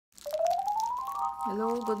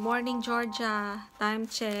Hello, good morning Georgia. Time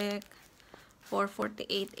check,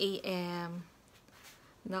 4:48 a.m.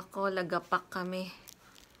 Nako, lagapak kami.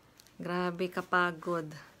 Grabe kapagod.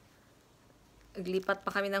 Naglipat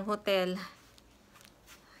pa kami ng hotel.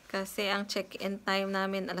 Kasi ang check-in time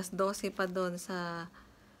namin alas 12 pa doon sa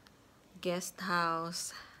guest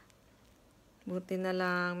house. Buti na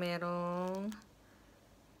lang merong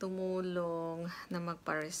tumulong na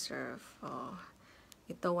magpa-reserve. Oh,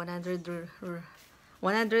 ito 100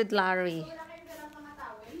 Larry. Wala kayong dalang mga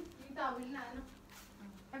towel? Yung towel na ano?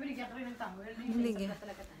 Ay, binigyan ka rin ng towel. Binigyan.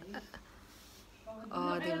 Talaga tayo.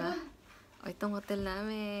 Oh, diba? O, itong hotel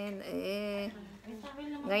namin.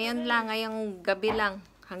 Ngayon lang, ngayong gabi lang.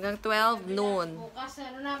 Hanggang 12 noon. Bukas,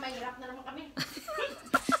 ano na, mahirap na naman kami.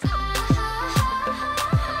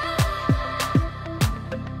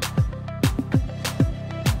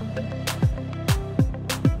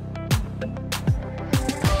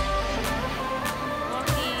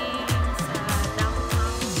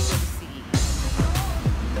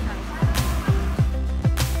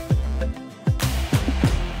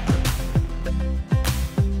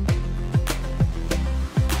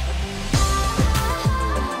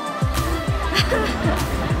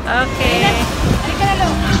 Okay. Halika na, Lo.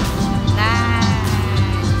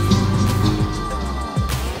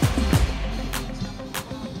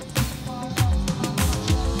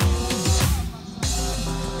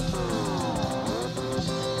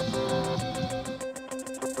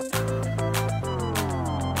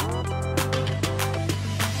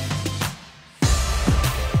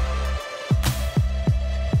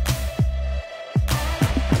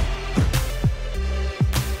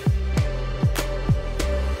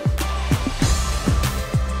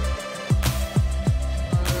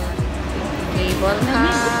 Table ha.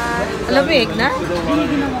 Lamig na?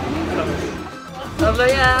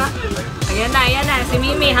 Babaya. Ayan na. Si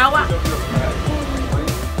Mimi, hawak.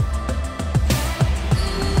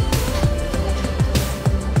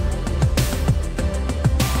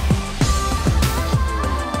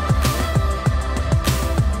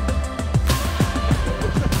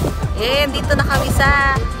 Dito na kami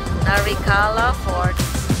sa Narikala Fort.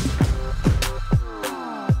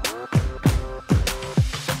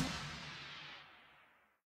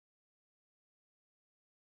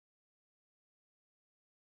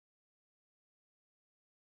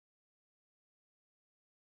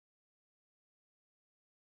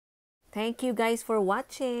 Thank you guys for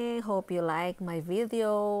watching. Hope you like my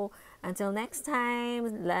video. Until next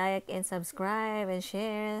time, like and subscribe and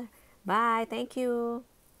share. Bye. Thank you.